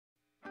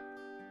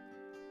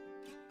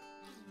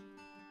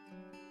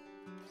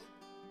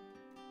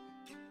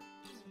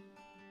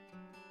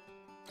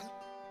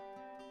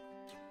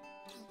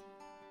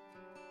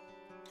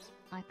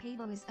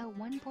Ipevo is a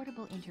one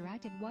portable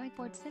interactive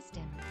whiteboard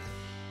system.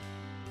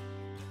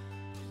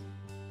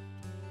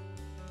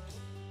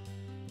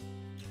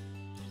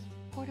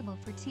 Portable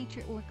for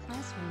teacher or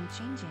classroom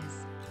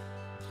changes.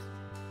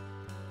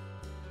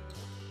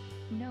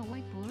 No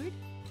whiteboard?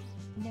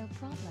 No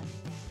problem.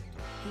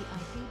 The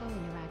Ipevo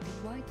Interactive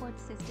Whiteboard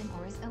System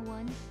or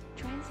IS-01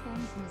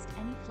 transforms most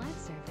any flat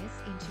surface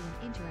into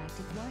an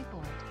interactive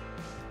whiteboard.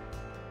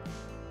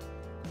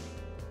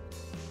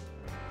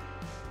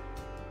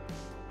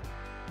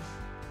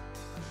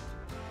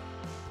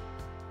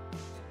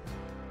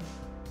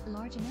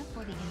 Large enough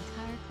for the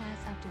entire class,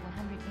 up to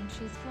 100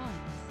 inches.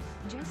 Drawings,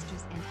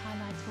 gestures and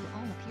highlights will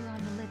all appear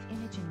on the live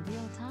image in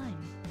real time.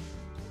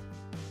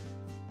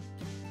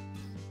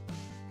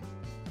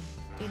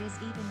 It is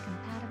even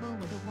compatible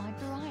with a wide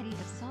variety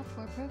of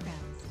software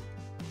programs,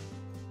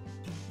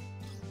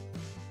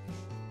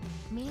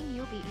 meaning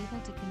you'll be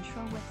able to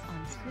control what's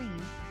on screen,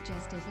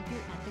 just as if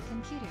you're at the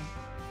computer,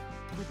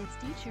 with its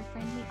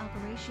teacher-friendly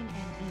operation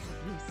and ease of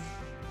use.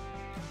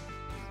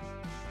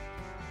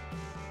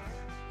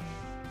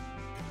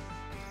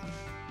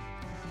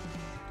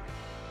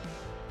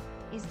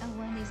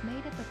 IS-01 is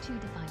made up of two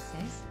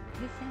devices,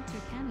 the sensor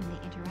cam and the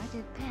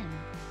interactive pen.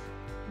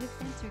 The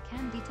sensor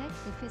can detect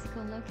the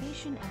physical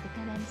location of the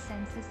pen and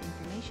senses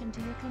information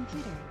to your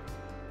computer.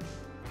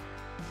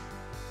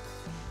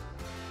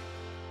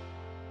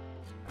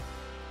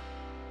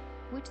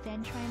 Which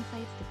then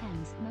translates the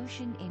pen's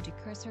motion into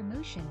cursor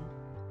motion.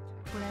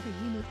 Wherever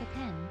you move the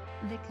pen,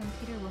 the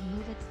computer will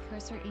move its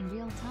cursor in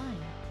real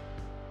time.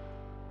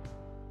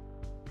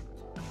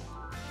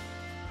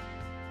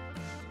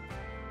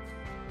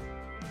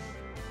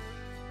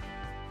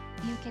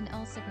 You can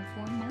also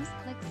perform mouse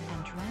clicks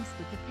and drags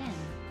with the pen.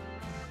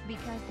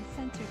 Because the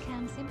sensor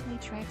cam simply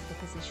tracks the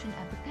position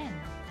of the pen,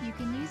 you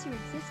can use your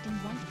existing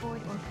whiteboard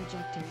or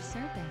projector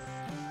surface.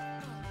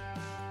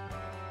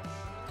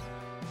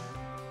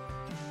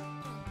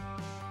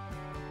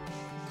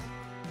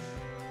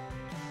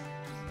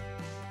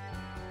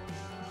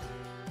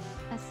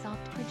 A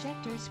soft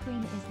projector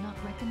screen is not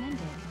recommended,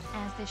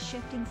 as the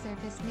shifting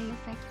surface may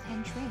affect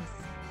pen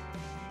trace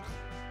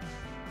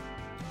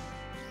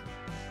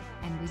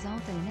and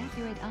result in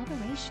inaccurate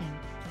operation.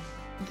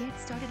 Get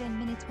started in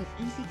minutes with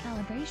easy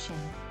calibration.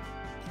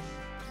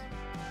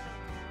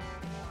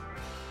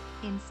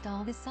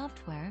 Install the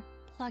software,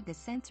 plug the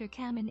sensor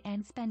cam in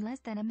and spend less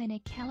than a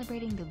minute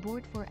calibrating the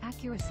board for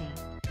accuracy.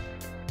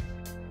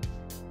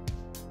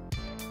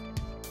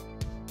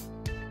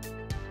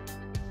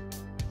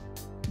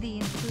 The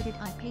included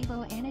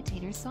Ipevo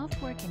Annotator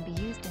software can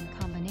be used in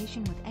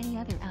combination with any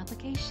other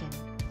application.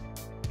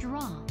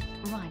 Draw,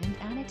 write and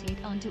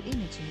annotate onto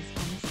images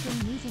on the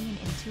screen using an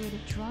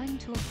intuitive drawing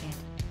toolkit.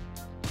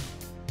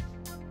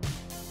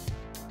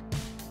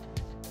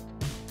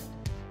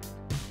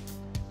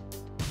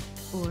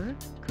 Or,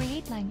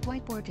 create blank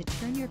whiteboard to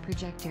turn your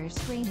projector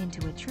screen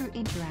into a true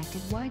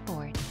interactive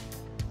whiteboard.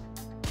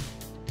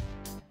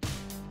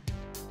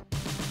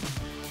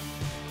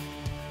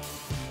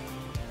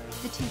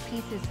 The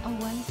two-piece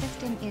IS-01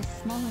 system is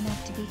small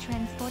enough to be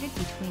transported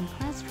between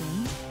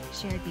classrooms,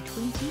 shared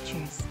between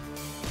teachers,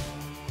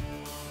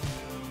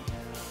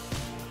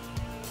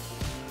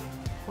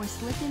 or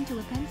slip into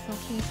a pencil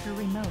case for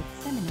remote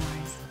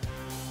seminars.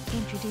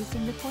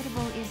 Introducing the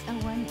portable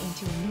IS-01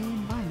 into a new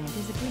environment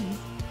is a breeze,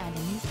 and a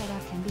new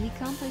setup can be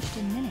accomplished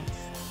in minutes.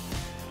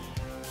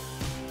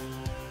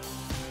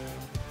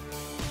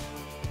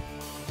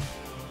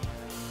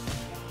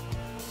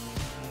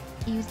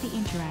 Use the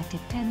interactive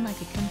pen like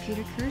a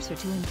computer cursor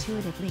to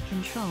intuitively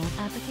control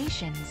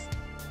applications.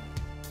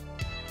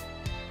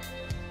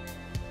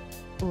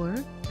 Or,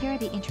 pair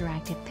the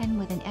interactive pen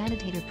with an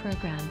annotator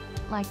program,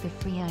 like the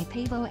free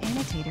Ipevo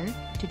Annotator,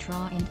 to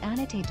draw and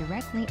annotate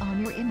directly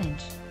on your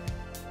image.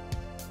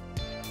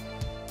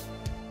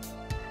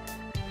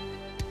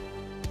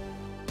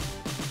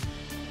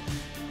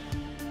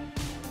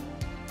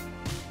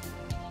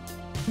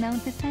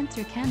 Mount the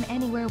sensor cam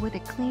anywhere with a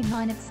clean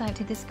line of sight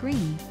to the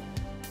screen.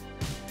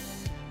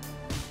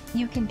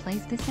 You can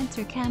place the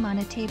sensor cam on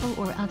a table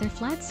or other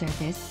flat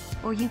surface,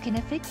 or you can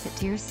affix it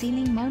to your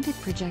ceiling-mounted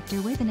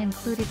projector with an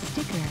included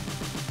sticker.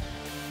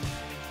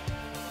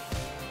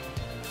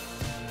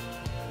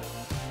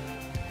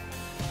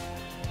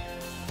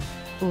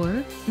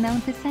 Or,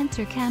 mount the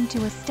sensor cam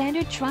to a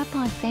standard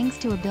tripod thanks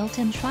to a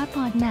built-in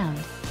tripod mount.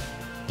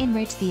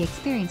 Enrich the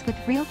experience with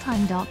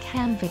real-time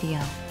cam video.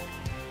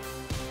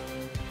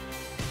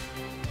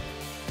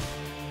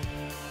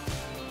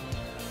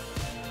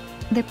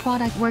 The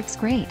product works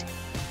great.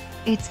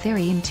 It's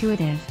very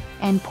intuitive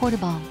and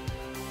portable.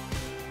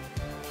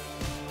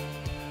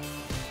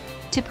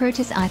 To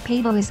purchase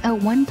Ipevo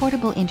IS-01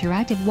 portable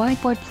interactive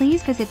whiteboard,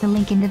 please visit the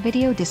link in the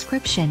video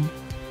description.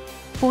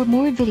 For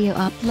more video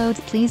uploads,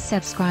 please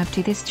subscribe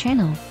to this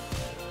channel.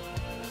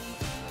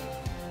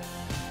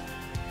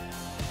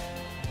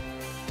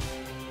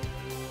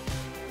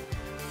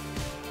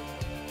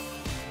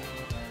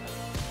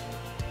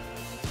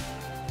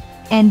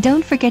 And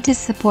don't forget to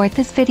support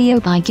this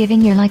video by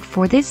giving your like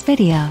for this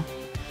video.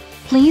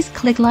 Please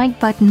click like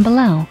button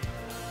below.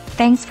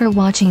 Thanks for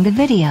watching the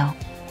video.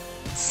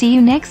 See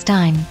you next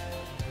time.